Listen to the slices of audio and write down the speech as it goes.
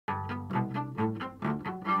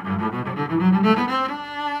Are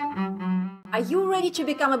you ready to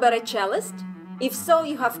become a better cellist? If so,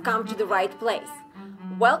 you have come to the right place.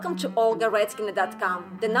 Welcome to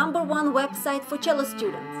olgaretskyna.com, the #1 website for cello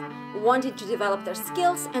students wanting to develop their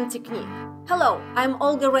skills and technique. Hello, I'm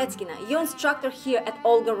Olga Retskina, your instructor here at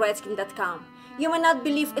olgaretskyna.com. You may not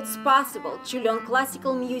believe it's possible to learn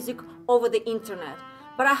classical music over the internet,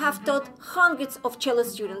 but I have taught hundreds of cello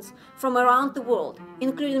students from around the world,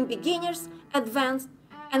 including beginners, advanced,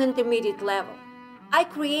 and intermediate level. I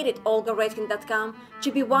created olgaretskyna.com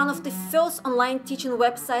to be one of the first online teaching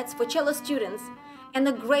websites for cello students and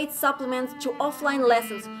a great supplement to offline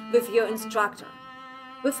lessons with your instructor.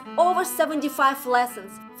 With over 75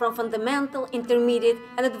 lessons from fundamental, intermediate,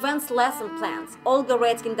 and advanced lesson plans,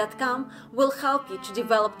 olgaretskyna.com will help you to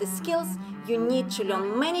develop the skills you need to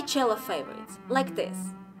learn many cello favorites, like this.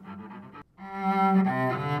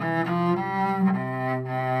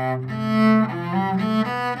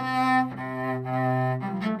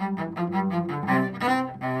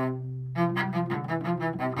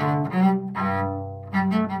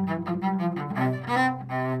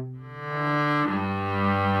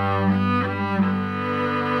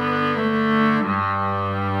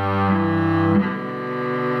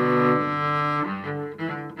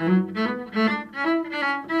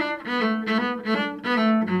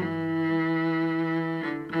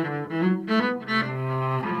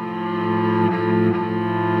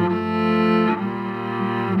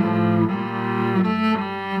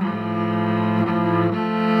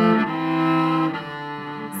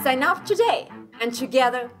 Sign up today, and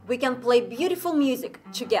together we can play beautiful music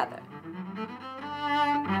together.